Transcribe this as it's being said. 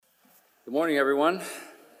Good morning, everyone. Good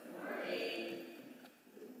morning.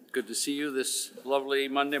 Good to see you this lovely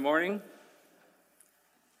Monday morning.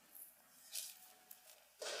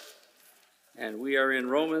 And we are in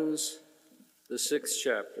Romans, the 6th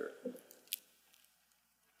chapter.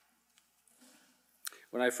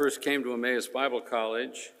 When I first came to Emmaus Bible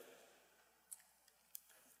College,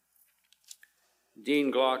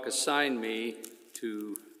 Dean Glock assigned me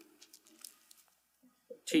to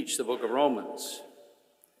teach the book of Romans.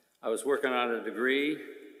 I was working on a degree,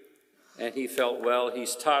 and he felt, well,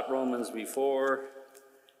 he's taught Romans before,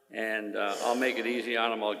 and I'll make it easy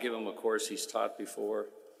on him. I'll give him a course he's taught before.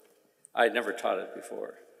 I'd never taught it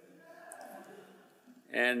before.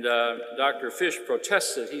 And Dr. Fish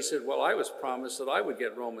protested. He said, well, I was promised that I would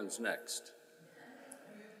get Romans next.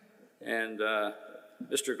 And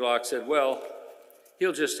Mr. Glock said, well,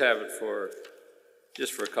 he'll just have it for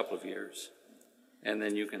a couple of years, and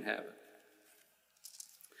then you can have it.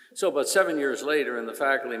 So about 7 years later in the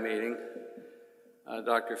faculty meeting,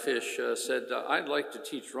 Dr. Fish said, I'd like to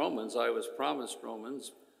teach Romans. I was promised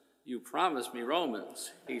Romans. You promised me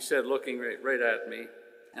Romans. He said, looking right at me,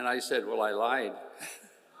 and I said, well, I lied.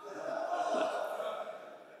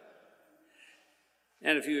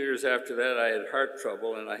 And a few years after that, I had heart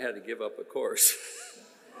trouble, and I had to give up a course.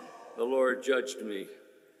 The Lord judged me.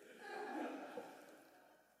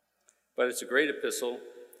 But it's a great epistle,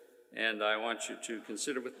 and I want you to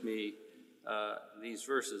consider with me these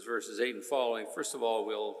verses 8 and following. First of all,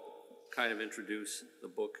 we'll kind of introduce the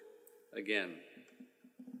book again.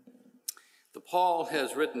 Paul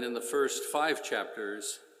has written in the first 5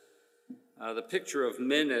 chapters the picture of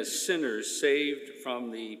men as sinners saved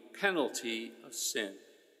from the penalty of sin.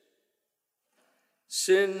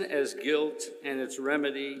 Sin as guilt and its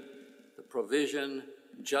remedy, the provision,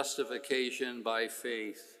 justification by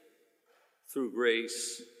faith through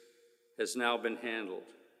grace, has now been handled.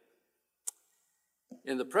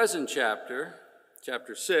 In the present chapter,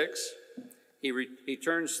 chapter 6, he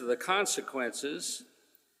turns to the consequences,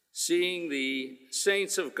 seeing the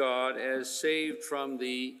saints of God as saved from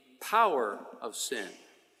the power of sin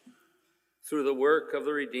through the work of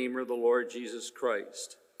the Redeemer, the Lord Jesus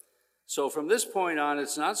Christ. So from this point on,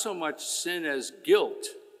 it's not so much sin as guilt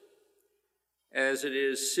as it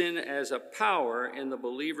is sin as a power in the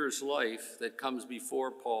believer's life that comes before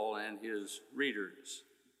Paul and his readers.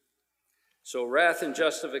 So wrath and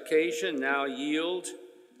justification now yield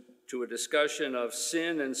to a discussion of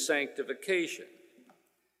sin and sanctification.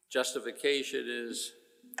 Justification is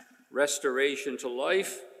restoration to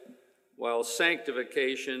life, while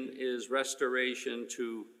sanctification is restoration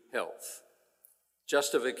to health.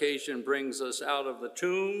 Justification brings us out of the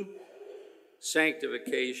tomb.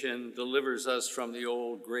 Sanctification delivers us from the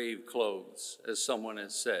old grave clothes, as someone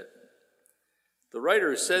has said. The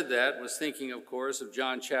writer who said that was thinking, of course, of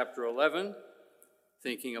John chapter 11,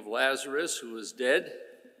 thinking of Lazarus, who was dead,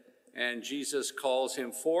 and Jesus calls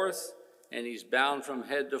him forth, and he's bound from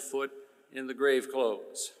head to foot in the grave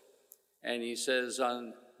clothes. And he says,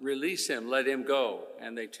 release him, let him go,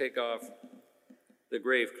 and they take off the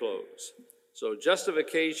grave clothes. So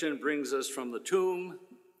justification brings us from the tomb.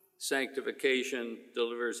 Sanctification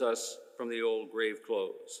delivers us from the old grave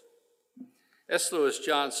clothes. S. Lewis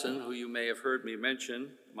Johnson, who you may have heard me mention,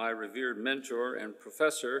 my revered mentor and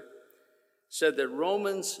professor, said that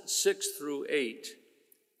Romans 6 through 8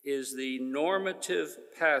 is the normative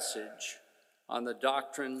passage on the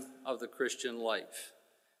doctrine of the Christian life.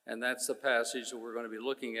 And that's the passage that we're going to be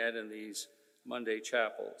looking at in these Monday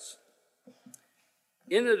chapels.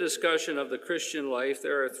 In the discussion of the Christian life,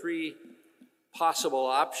 there are 3 possible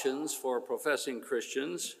options for professing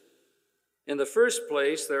Christians. In the first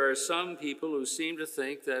place, there are some people who seem to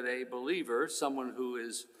think that a believer, someone who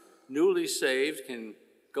is newly saved, can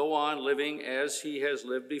go on living as he has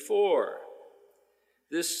lived before.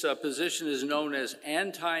 This position is known as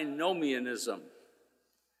antinomianism.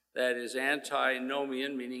 That is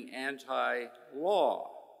antinomian, meaning anti-law.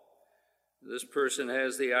 This person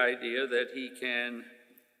has the idea that he can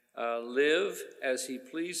live as he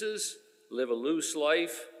pleases, live a loose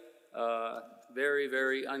life, very,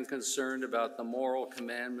 very unconcerned about the moral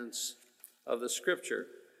commandments of the Scripture.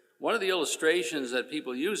 One of the illustrations that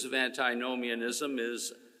people use of antinomianism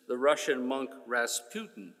is the Russian monk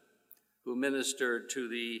Rasputin, who ministered to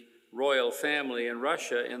the royal family in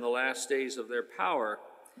Russia in the last days of their power.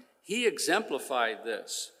 He exemplified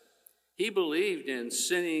this. He believed in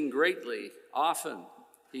sinning greatly, often.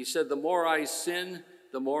 He said, the more I sin,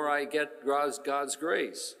 the more I get God's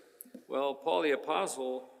grace. Well, Paul the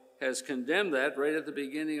Apostle has condemned that right at the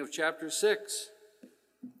beginning of chapter 6.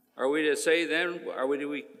 Are we to say then, do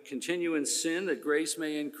we continue in sin that grace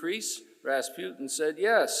may increase? Rasputin said,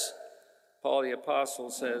 yes. Paul the Apostle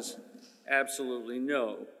says, absolutely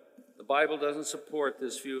no. The Bible doesn't support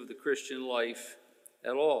this view of the Christian life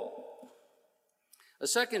at all. A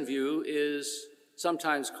second view is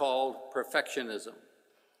sometimes called perfectionism.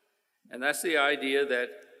 And that's the idea that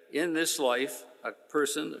in this life, a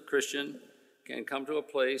person, a Christian, can come to a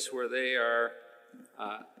place where they are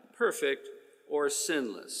perfect or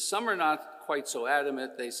sinless. Some are not quite so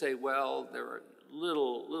adamant. They say, well, there are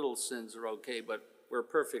little sins are okay, but we're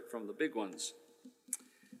perfect from the big ones.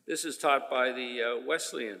 This is taught by the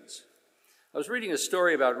Wesleyans. I was reading a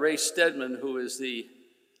story about Ray Stedman, who is the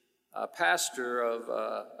pastor of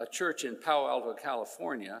a church in Palo Alto,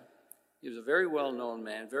 California. He was a very well-known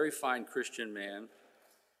man, very fine Christian man,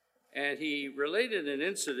 and he related an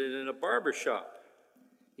incident in a barber shop.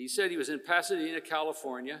 He said he was in Pasadena,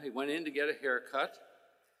 California. He went in to get a haircut,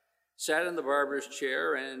 sat in the barber's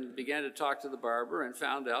chair, and began to talk to the barber and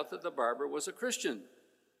found out that the barber was a Christian.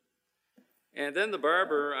 And then the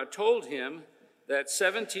barber told him that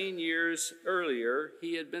 17 years earlier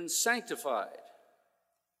he had been sanctified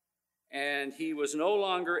and he was no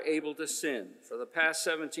longer able to sin. For the past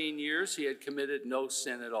 17 years he had committed no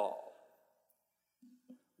sin at all.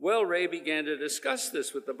 Well, Ray began to discuss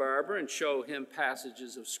this with the barber and show him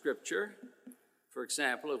passages of Scripture. For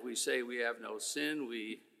example, if we say we have no sin,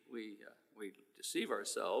 we deceive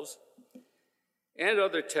ourselves, and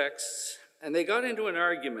other texts. And they got into an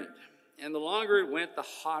argument. And the longer it went, the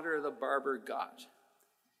hotter the barber got.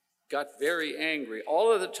 Got very angry.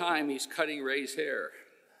 All of the time he's cutting Ray's hair.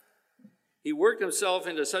 He worked himself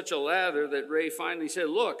into such a lather that Ray finally said,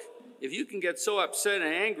 look, if you can get so upset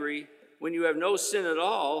and angry when you have no sin at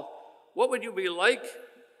all, what would you be like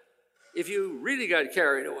if you really got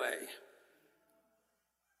carried away?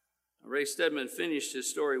 Ray Stedman finished his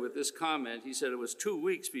story with this comment. He said, it was 2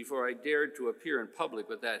 weeks before I dared to appear in public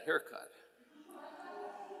with that haircut.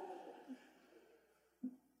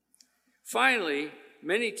 Finally,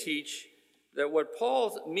 many teach that what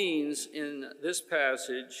Paul means in this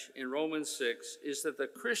passage in Romans 6 is that the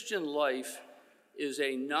Christian life is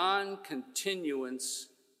a non-continuance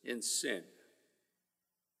in sin.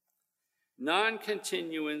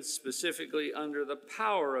 Non-continuance specifically under the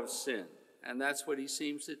power of sin. And that's what he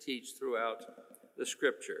seems to teach throughout the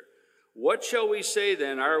Scripture. What shall we say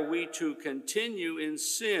then? Are we to continue in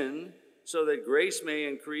sin so that grace may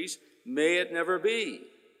increase? May it never be.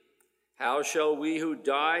 How shall we who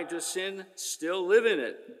died to sin still live in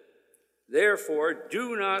it? Therefore,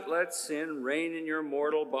 do not let sin reign in your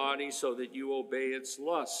mortal body so that you obey its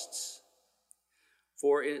lusts.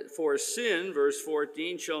 For sin, verse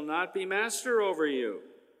 14, shall not be master over you.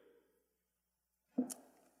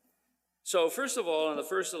 So first of all, in the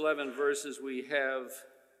first 11 verses, we have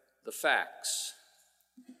the facts,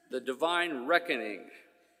 the divine reckoning,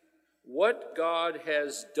 what God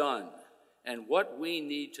has done, and what we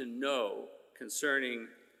need to know concerning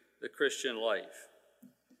the Christian life.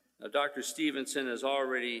 Now, Dr. Stevenson has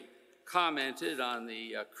already commented on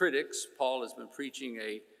the critics. Paul has been preaching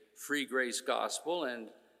a free grace gospel, and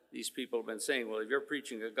these people have been saying, well, if you're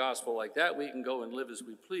preaching a gospel like that, we can go and live as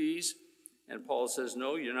we please. And Paul says,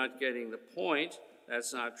 no, you're not getting the point.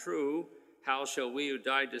 That's not true. How shall we who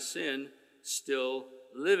died to sin still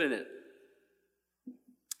live in it?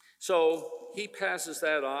 So he passes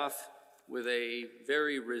that off with a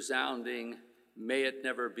very resounding, may it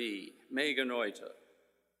never be, meganoita.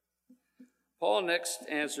 Paul next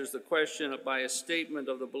answers the question by a statement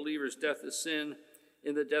of the believer's death to sin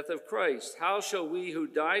in the death of Christ. How shall we who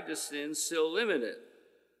died to sin still live in it?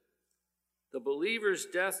 The believer's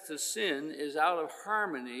death to sin is out of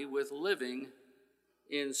harmony with living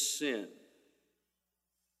in sin.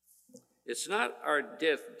 It's not our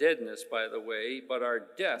deadness, by the way, but our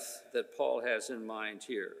death that Paul has in mind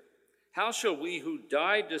here. How shall we who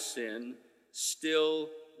died to sin still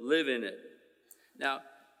live in it? Now,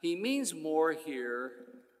 he means more here.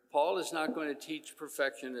 Paul is not going to teach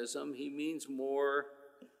perfectionism. He means more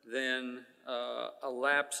than a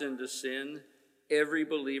lapse into sin. Every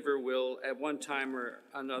believer will, at one time or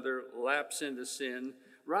another, lapse into sin.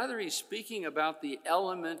 Rather, he's speaking about the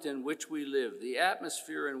element in which we live, the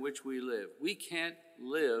atmosphere in which we live. We can't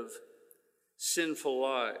live sinful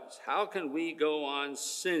lives. How can we go on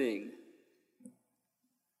sinning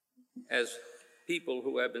as people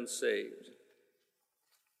who have been saved?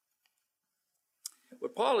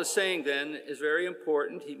 What Paul is saying then is very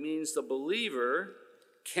important. He means the believer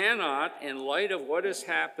cannot, in light of what has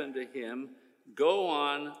happened to him, go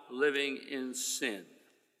on living in sin.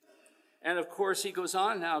 And of course, he goes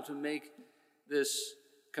on now to make this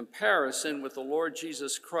comparison with the Lord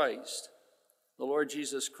Jesus Christ. The Lord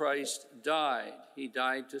Jesus Christ died. He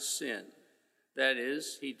died to sin. That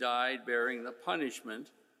is, he died bearing the punishment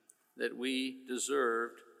that we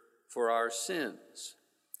deserved for our sins.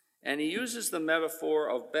 And he uses the metaphor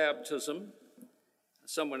of baptism.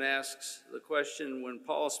 Someone asks the question, when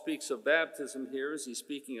Paul speaks of baptism here, is he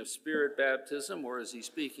speaking of spirit baptism or is he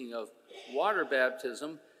speaking of water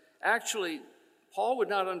baptism? Actually, Paul would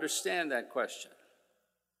not understand that question.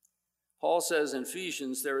 Paul says in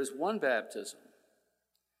Ephesians, there is one baptism.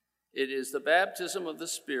 It is the baptism of the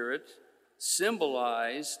Spirit,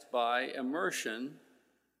 symbolized by immersion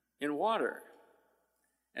in water.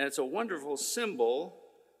 And it's a wonderful symbol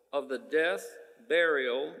of the death,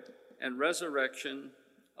 burial, and resurrection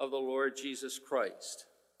of the Lord Jesus Christ.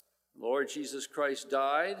 The Lord Jesus Christ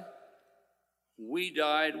died. We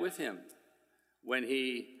died with him. When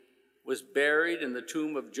he was buried in the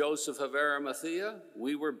tomb of Joseph of Arimathea,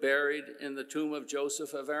 we were buried in the tomb of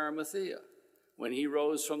Joseph of Arimathea. When he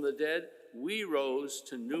rose from the dead, we rose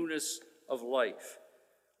to newness of life.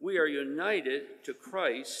 We are united to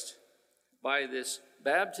Christ by this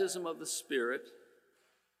baptism of the Spirit,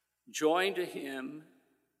 joined to him.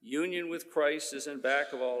 Union with Christ is in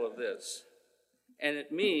back of all of this. And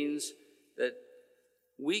it means that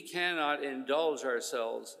we cannot indulge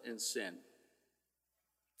ourselves in sin.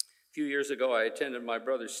 A few years ago, I attended my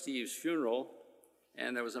brother Steve's funeral,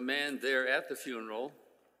 and there was a man there at the funeral.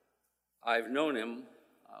 I've known him.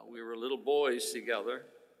 We were little boys together.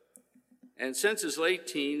 And since his late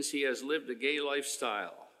teens, he has lived a gay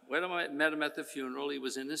lifestyle. When I met him at the funeral, he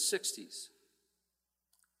was in his 60s,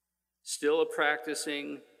 still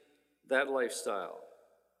practicing that lifestyle.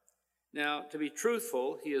 Now, to be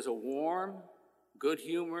truthful, he is a warm,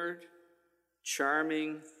 good-humored,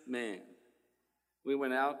 charming man. We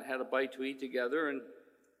went out and had a bite to eat together, and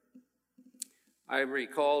I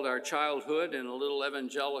recalled our childhood in our little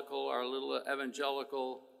evangelical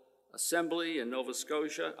assembly in Nova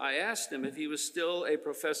Scotia. I asked him if he was still a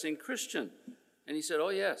professing Christian, and he said, oh,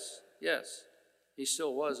 yes, he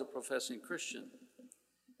still was a professing Christian.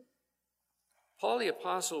 Paul the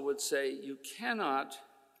Apostle would say, you cannot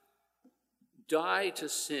die to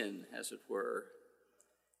sin, as it were,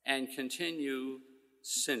 and continue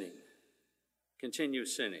sinning.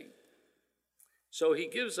 So he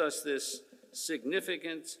gives us this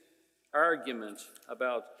significant argument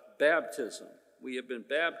about baptism. We have been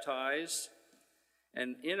baptized,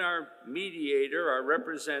 and in our mediator, our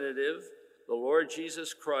representative, the Lord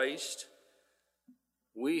Jesus Christ,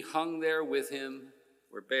 we hung there with him,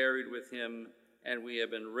 we're buried with him, and we have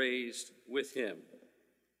been raised with him.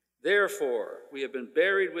 Therefore, we have been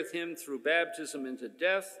buried with him through baptism into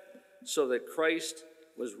death, so that Christ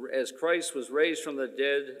was raised from the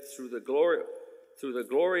dead through the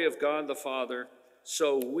glory of God the Father,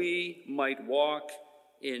 so we might walk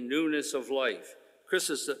in newness of life.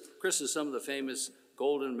 Chrysostom, the famous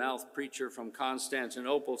golden-mouthed preacher from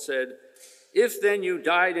Constantinople, said, if then you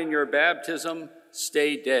died in your baptism,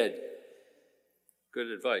 stay dead. Good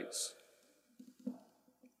advice.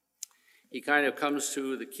 He kind of comes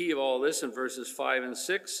to the key of all this in verses 5 and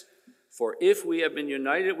 6. For if we have been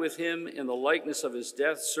united with him in the likeness of his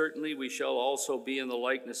death, certainly we shall also be in the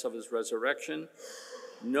likeness of his resurrection.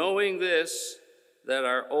 Knowing this, that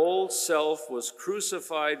our old self was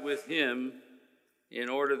crucified with him in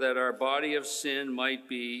order that our body of sin might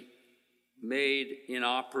be made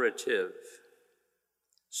inoperative,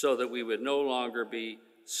 so that we would no longer be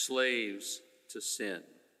slaves to sin.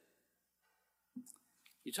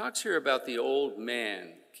 He talks here about the old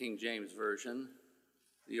man, King James Version,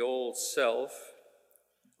 the old self.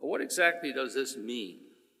 Well, what exactly does this mean?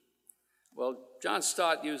 Well, John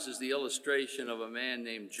Stott uses the illustration of a man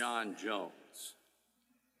named John Jones.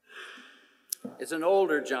 It's an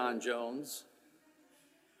older John Jones,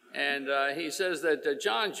 and he says that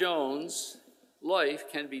John Jones'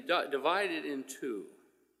 life can be divided in two.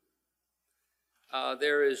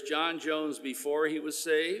 There is John Jones before he was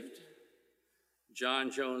saved,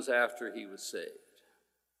 John Jones after he was saved.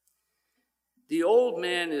 The old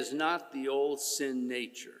man is not the old sin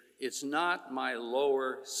nature. It's not my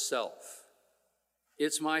lower self.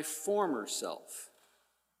 It's my former self.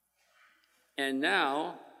 And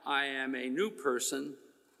now I am a new person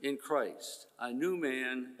in Christ, a new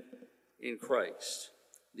man in Christ.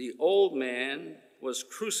 The old man was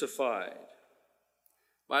crucified.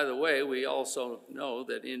 By the way, we also know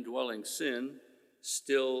that indwelling sin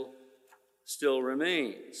still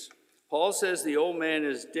remains. Paul says the old man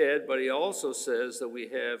is dead, but he also says that we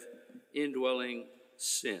have indwelling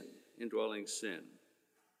sin.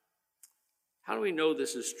 How do we know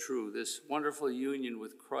this is true, this wonderful union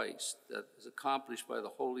with Christ that is accomplished by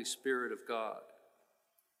the Holy Spirit of God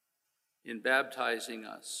in baptizing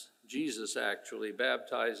us, Jesus actually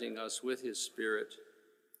baptizing us with his Spirit,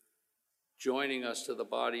 joining us to the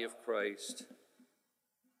body of Christ,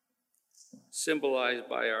 symbolized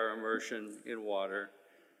by our immersion in water.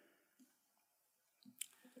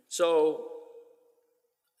 So,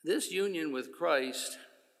 this union with Christ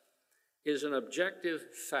is an objective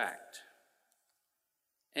fact.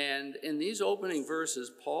 And in these opening verses,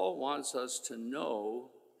 Paul wants us to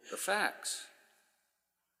know the facts.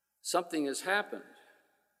 Something has happened.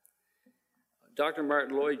 Dr.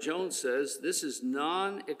 Martin Lloyd-Jones says this is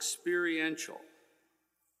non-experiential.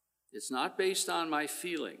 It's not based on my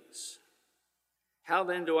feelings. How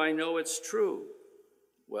then do I know it's true?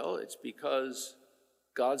 Well, it's because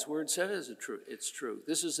God's word says it's true.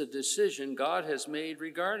 This is a decision God has made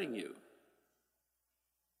regarding you.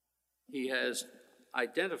 He has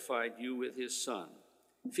identified you with his Son.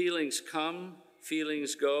 Feelings come,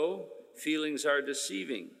 feelings go, feelings are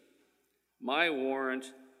deceiving. My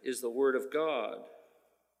warrant is the word of God.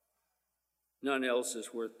 None else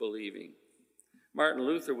is worth believing. Martin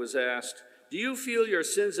Luther was asked, "Do you feel your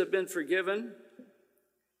sins have been forgiven?"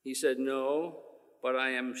 He said, "No, but I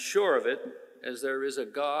am sure of it, as there is a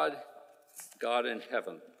God in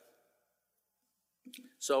heaven."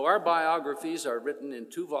 So our biographies are written in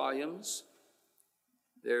 2 volumes.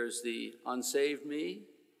 There's the unsaved me,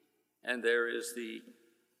 and there is the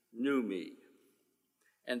new me.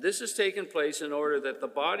 And this has taken place in order that the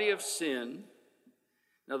body of sin,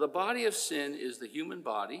 now the body of sin is the human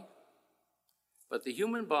body, but the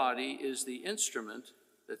human body is the instrument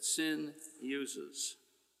that sin uses.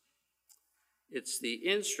 It's the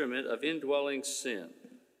instrument of indwelling sin.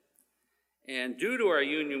 And due to our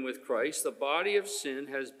union with Christ, the body of sin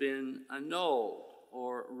has been annulled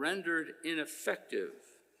or rendered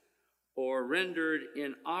ineffective or rendered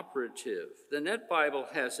inoperative. The Net Bible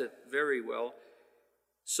has it very well,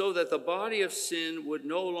 so that the body of sin would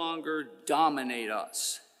no longer dominate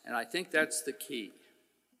us. And I think that's the key.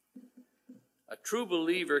 A true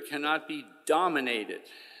believer cannot be dominated.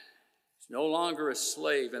 He's no longer a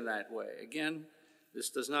slave in that way. Again, this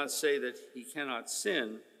does not say that he cannot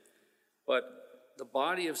sin, but the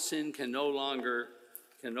body of sin can no longer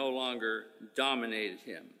dominate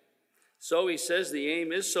him. So he says the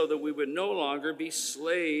aim is so that we would no longer be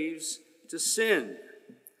slaves to sin.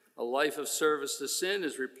 A life of service to sin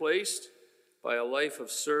is replaced by a life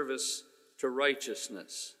of service to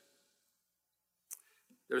righteousness.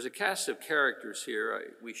 There's a cast of characters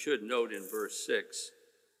here we should note in verse 6.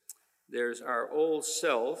 There's our old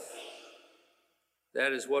self.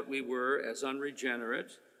 That is what we were as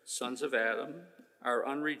unregenerate sons of Adam. Our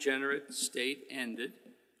unregenerate state ended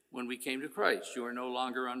when we came to Christ. You are no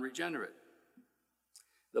longer unregenerate.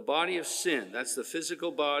 The body of sin, that's the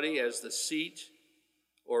physical body as the seat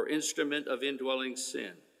or instrument of indwelling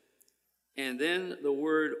sin. And then the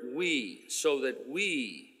word we, so that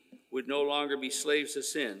we would no longer be slaves to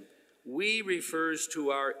sin. We refers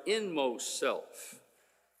to our inmost self.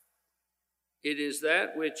 It is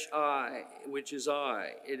that which is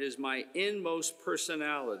I. It is my inmost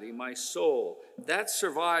personality, my soul. That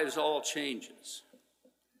survives all changes.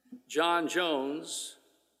 John Jones,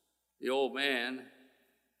 the old man,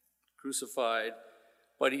 crucified,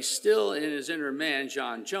 but he's still in his inner man,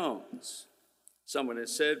 John Jones. Someone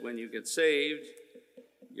has said, when you get saved,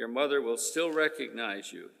 your mother will still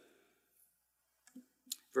recognize you.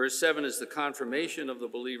 Verse 7 is the confirmation of the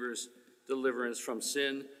believer's deliverance from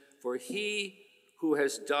sin. For he who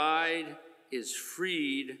has died is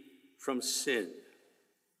freed from sin.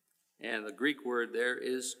 And the Greek word there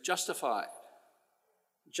is justified.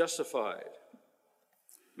 Justified.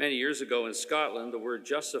 Many years ago in Scotland, the word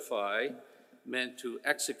justify meant to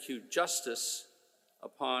execute justice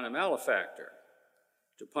upon a malefactor,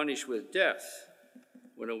 to punish with death.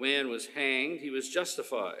 When a man was hanged, he was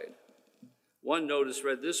justified. One notice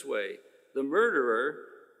read this way: the murderer,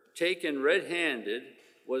 taken red-handed,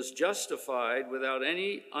 was justified without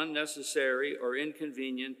any unnecessary or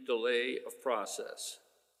inconvenient delay of process.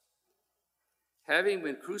 Having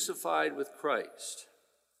been crucified with Christ,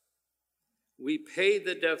 we paid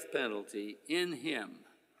the death penalty in him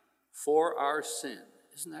for our sin.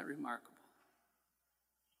 Isn't that remarkable?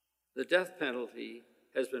 The death penalty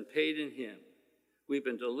has been paid in him. We've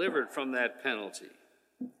been delivered from that penalty.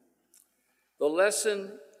 The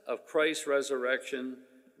lesson of Christ's resurrection,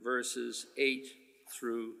 verses 8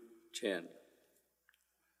 through 10.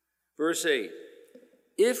 Verse 8,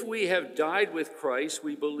 if we have died with Christ,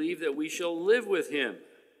 we believe that we shall live with him.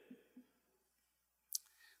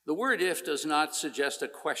 The word if does not suggest a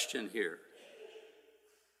question here.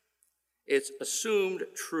 It's assumed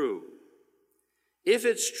true. If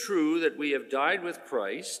it's true that we have died with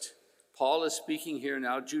Christ, Paul is speaking here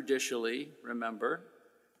now judicially, remember.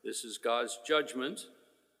 This is God's judgment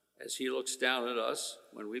as he looks down at us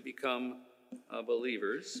when we become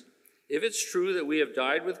believers. If it's true that we have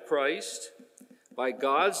died with Christ, by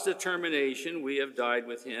God's determination we have died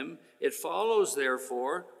with him, it follows,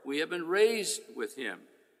 therefore, we have been raised with him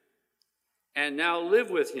and now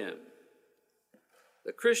live with him.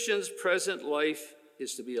 The Christian's present life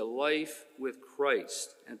is to be a life with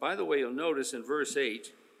Christ. And by the way, you'll notice in verse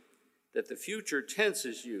 8 that the future tense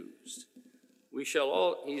is used.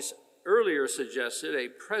 He's earlier suggested a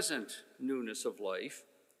present newness of life.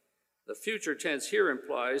 The future tense here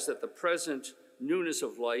implies that the present newness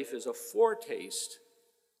of life is a foretaste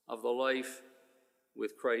of the life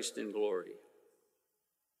with Christ in glory.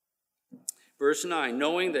 Verse 9,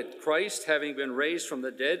 knowing that Christ, having been raised from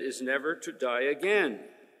the dead, is never to die again.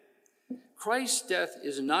 Christ's death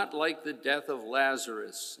is not like the death of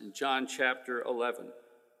Lazarus in John chapter 11.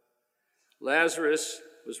 Lazarus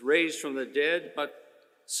was raised from the dead, but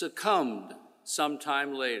succumbed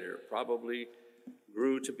sometime later, probably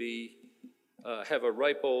grew to have a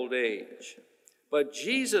ripe old age. But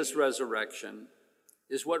Jesus' resurrection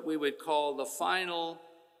is what we would call the final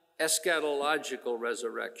eschatological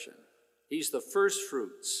resurrection. He's the first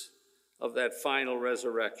fruits of that final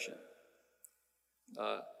resurrection.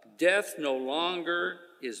 Death no longer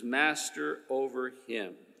is master over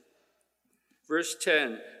him. Verse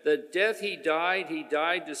 10, the death he died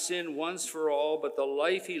to sin once for all, but the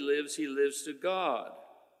life he lives to God.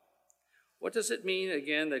 What does it mean,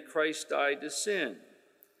 again, that Christ died to sin?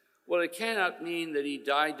 Well, it cannot mean that he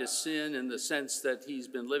died to sin in the sense that he's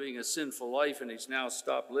been living a sinful life and he's now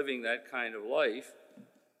stopped living that kind of life.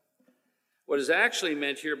 What is actually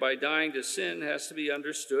meant here by dying to sin has to be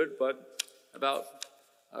understood, but about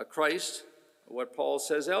Christ, what Paul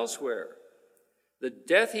says elsewhere. The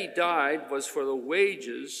death he died was for the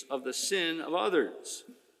wages of the sin of others.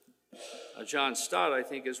 John Stott, I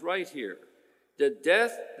think, is right here. The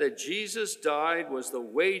death that Jesus died was the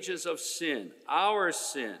wages of sin, our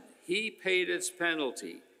sin. He paid its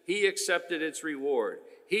penalty. He accepted its reward.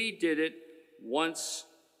 He did it once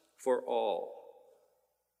for all.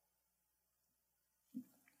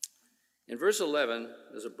 In verse 11,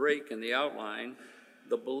 there's a break in the outline,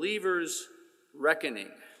 the believer's reckoning.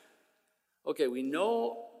 Okay, we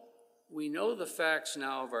know the facts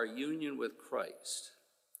now of our union with Christ.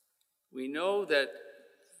 We know that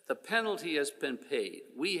the penalty has been paid.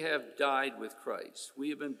 We have died with Christ. We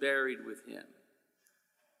have been buried with him.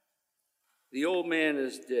 The old man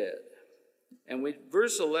is dead. And with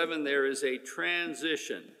verse 11, there is a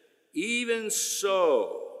transition. Even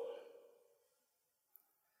so.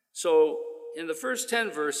 So in the first 10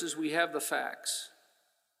 verses, we have the facts,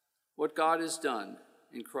 what God has done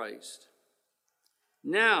in Christ.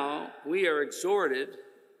 Now we are exhorted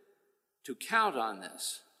to count on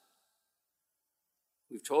this.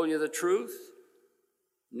 We've told you the truth.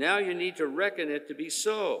 Now you need to reckon it to be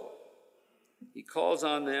so. He calls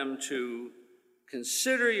on them to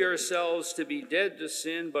consider yourselves to be dead to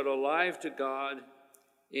sin, but alive to God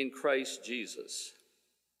in Christ Jesus.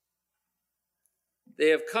 They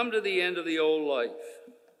have come to the end of the old life.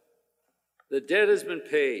 The debt has been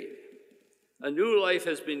paid. A new life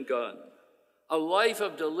has begun. A life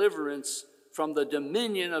of deliverance from the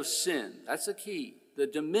dominion of sin. That's the key, the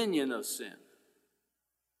dominion of sin.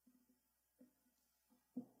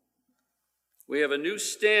 We have a new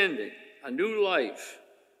standing, a new life,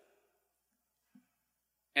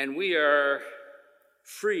 and we are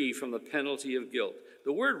free from the penalty of guilt.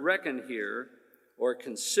 The word reckon here, or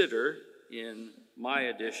consider in my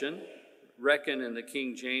edition, reckon in the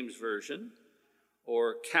King James Version,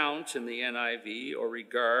 or count in the NIV, or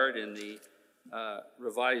regard in the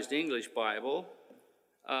Revised English Bible,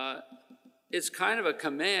 it's kind of a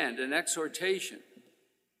command, an exhortation.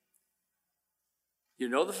 You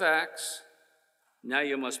know the facts, now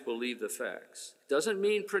you must believe the facts. It doesn't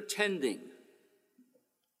mean pretending.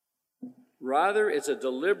 Rather, it's a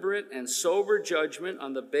deliberate and sober judgment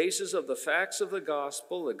on the basis of the facts of the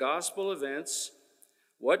gospel events,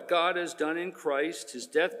 what God has done in Christ, his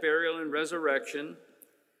death, burial, and resurrection.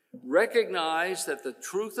 Recognize that the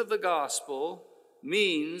truth of the gospel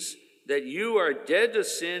means that you are dead to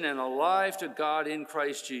sin and alive to God in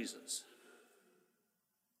Christ Jesus.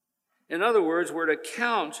 In other words, we're to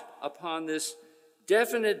count upon this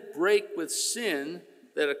definite break with sin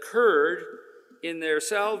that occurred in their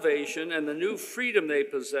salvation and the new freedom they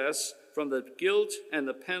possess from the guilt and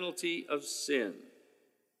the penalty of sin.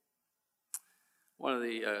 One of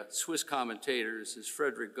the Swiss commentators is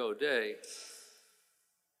Frederick Godet.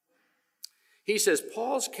 He says,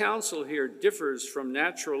 Paul's counsel here differs from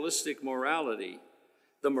naturalistic morality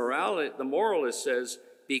The moralist says,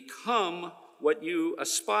 become what you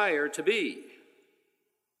aspire to be.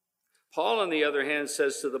 Paul, on the other hand,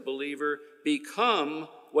 says to the believer, become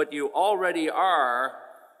what you already are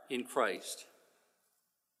in Christ.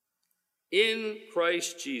 In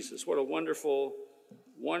Christ Jesus. What a wonderful,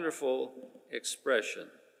 wonderful expression.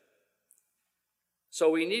 So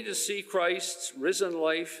we need to see Christ's risen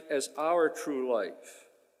life as our true life,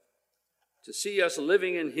 to see us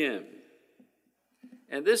living in him.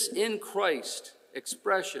 And this in Christ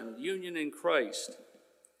expression, union in Christ,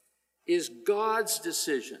 is God's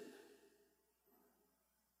decision.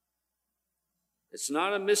 It's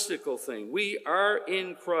not a mystical thing. We are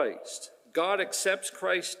in Christ. God accepts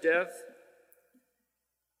Christ's death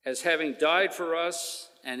as having died for us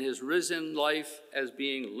and his risen life as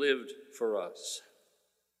being lived for us.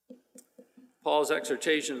 Paul's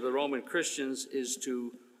exhortation to the Roman Christians is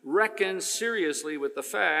to reckon seriously with the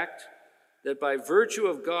fact that by virtue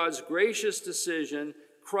of God's gracious decision,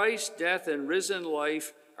 Christ's death and risen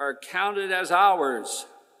life are counted as ours.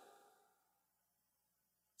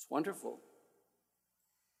 It's wonderful.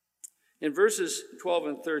 In verses 12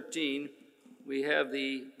 and 13, we have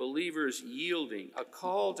the believers yielding, a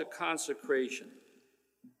call to consecration.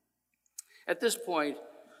 At this point,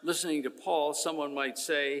 listening to Paul, someone might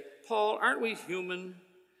say, Paul, aren't we human?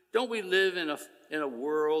 Don't we live in a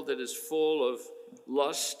world that is full of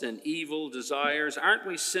lust and evil desires? Aren't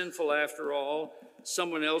we sinful after all?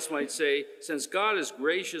 Someone else might say, since God has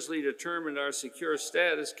graciously determined our secure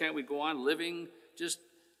status, can't we go on living just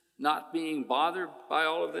not being bothered by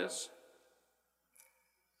all of this?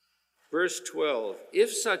 Verse 12,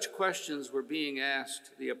 if such questions were being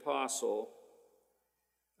asked the apostle,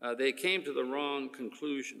 they came to the wrong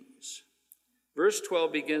conclusions. Verse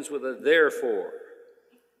 12 begins with a therefore,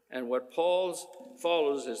 and what Paul's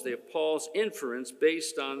follows is Paul's inference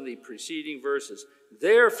based on the preceding verses.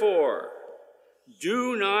 Therefore,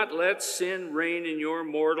 do not let sin reign in your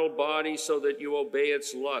mortal body so that you obey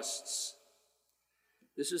its lusts.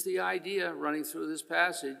 This is the idea running through this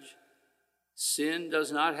passage. Sin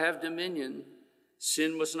does not have dominion.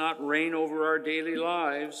 Sin must not reign over our daily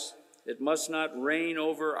lives. It must not reign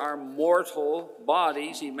over our mortal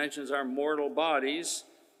bodies. He mentions our mortal bodies,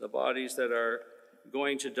 the bodies that are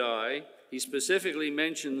going to die. He specifically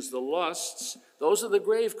mentions the lusts. Those are the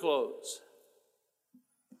grave clothes,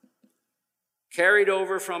 carried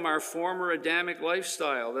over from our former Adamic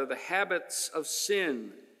lifestyle. They're the habits of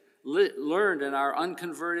sin learned in our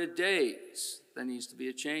unconverted days. There needs to be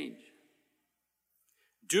a change.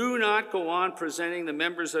 Do not go on presenting the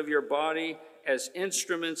members of your body as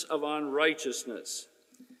instruments of unrighteousness.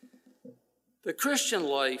 The Christian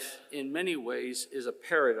life, in many ways, is a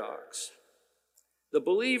paradox. The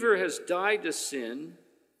believer has died to sin,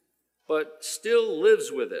 but still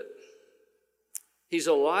lives with it. He's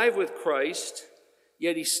alive with Christ,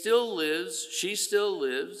 yet he still lives, she still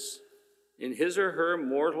lives, in his or her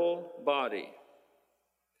mortal body.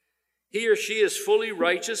 He or she is fully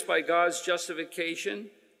righteous by God's justification,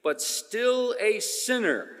 but still a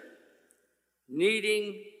sinner,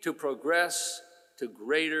 needing to progress to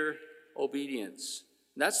greater obedience.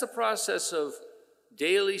 And that's the process of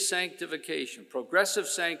daily sanctification, progressive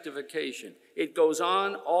sanctification. It goes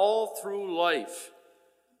on all through life.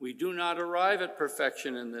 We do not arrive at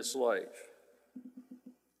perfection in this life.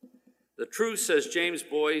 The truth, says James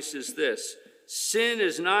Boyce, is this: sin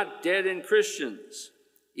is not dead in Christians,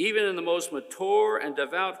 even in the most mature and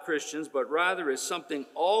devout Christians, but rather is something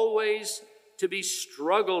always to be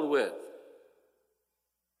struggled with.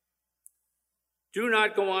 Do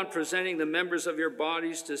not go on presenting the members of your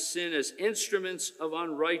bodies to sin as instruments of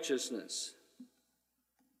unrighteousness.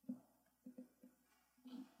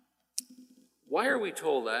 Why are we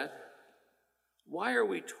told that? Why are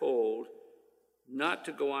we told not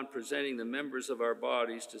to go on presenting the members of our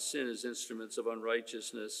bodies to sin as instruments of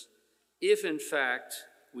unrighteousness if, in fact,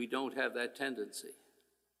 we don't have that tendency?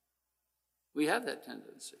 We have that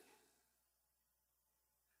tendency.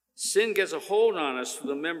 Sin gets a hold on us through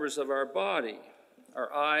the members of our body: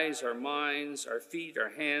 our eyes, our minds, our feet,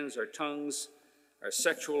 our hands, our tongues, our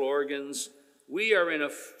sexual organs. We are in a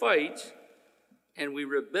fight, and we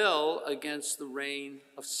rebel against the reign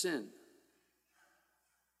of sin.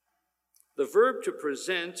 The verb to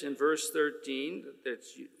present in verse 13,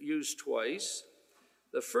 that's used twice,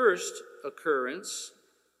 the first occurrence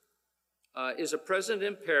is a present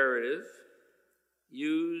imperative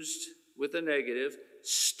used with a negative.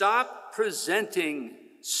 Stop presenting,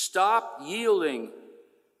 stop yielding.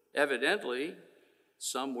 Evidently,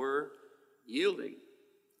 some were yielding.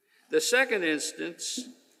 The second instance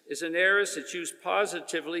is an aorist that's used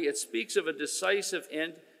positively. It speaks of a decisive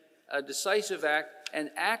end, a decisive act, an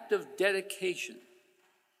act of dedication.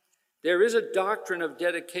 There is a doctrine of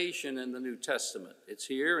dedication in the New Testament. It's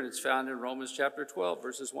here, and it's found in Romans chapter 12,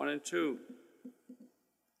 verses 1 and 2.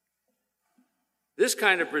 This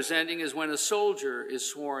kind of presenting is when a soldier is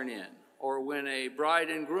sworn in, or when a bride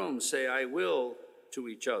and groom say, "I will," to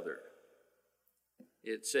each other.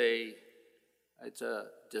 It's a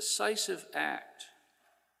decisive act.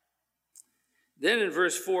 Then in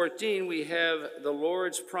verse 14, we have the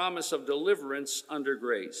Lord's promise of deliverance under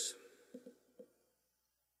grace.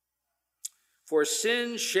 "For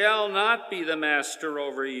sin shall not be the master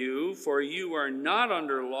over you, for you are not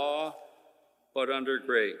under law, but under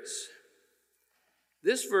grace."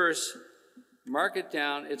 This verse, mark it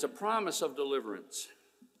down, it's a promise of deliverance.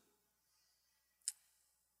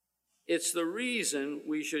 It's the reason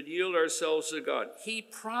we should yield ourselves to God. He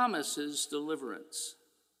promises deliverance.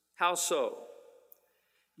 How so?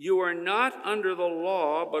 You are not under the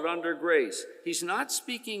law, but under grace. He's not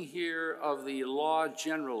speaking here of the law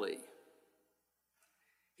generally.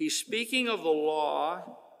 He's speaking of the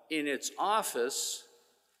law in its office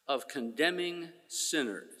of condemning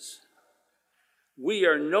sinners. We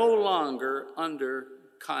are no longer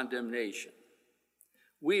under condemnation.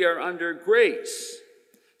 We are under grace.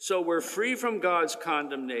 So we're free from God's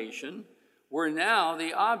condemnation. We're now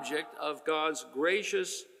the object of God's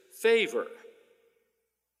gracious favor.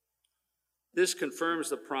 This confirms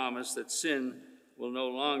the promise that sin will no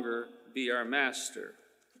longer be our master.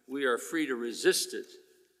 We are free to resist it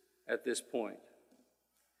at this point.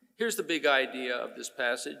 Here's the big idea of this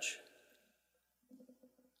passage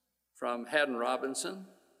from Haddon Robinson.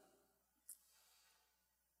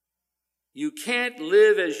 You can't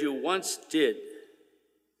live as you once did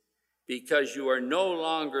because you are no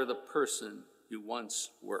longer the person you once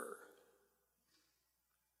were.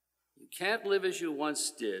 You can't live as you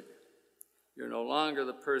once did. You're no longer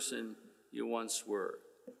the person you once were.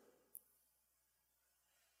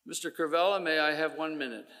 Mr. Curvella, may I have 1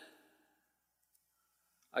 minute?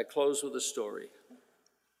 I close with a story.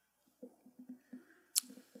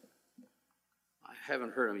 I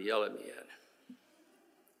haven't heard him yell at me yet.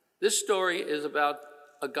 This story is about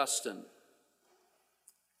Augustine.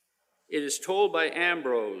 It is told by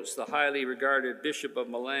Ambrose, the highly regarded Bishop of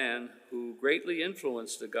Milan, who greatly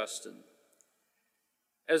influenced Augustine.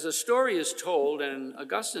 As the story is told, and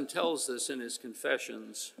Augustine tells this in his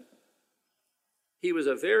Confessions, he was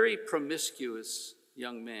a very promiscuous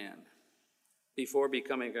young man before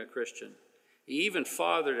becoming a Christian. He even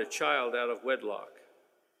fathered a child out of wedlock.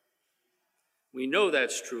 We know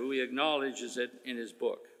that's true. He acknowledges it in his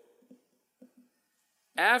book.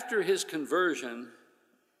 After his conversion,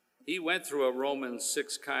 he went through a Romans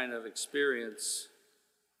 6 kind of experience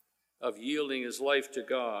of yielding his life to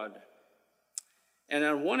God. And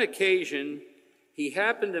on one occasion, he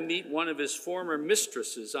happened to meet one of his former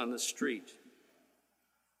mistresses on the street.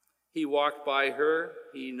 He walked by her,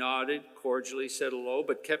 he nodded, cordially said hello,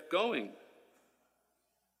 but kept going.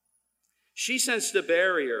 She sensed a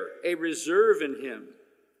barrier, a reserve in him.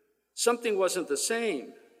 Something wasn't the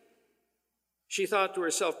same. She thought to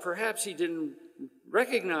herself, perhaps he didn't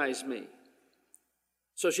recognize me.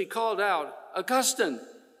 So she called out, "Augustine,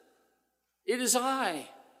 it is I."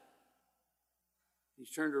 He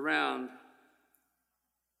turned around.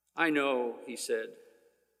 "I know," he said,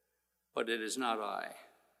 "but it is not I.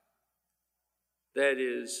 That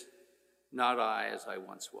is, not I as I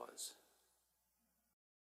once was."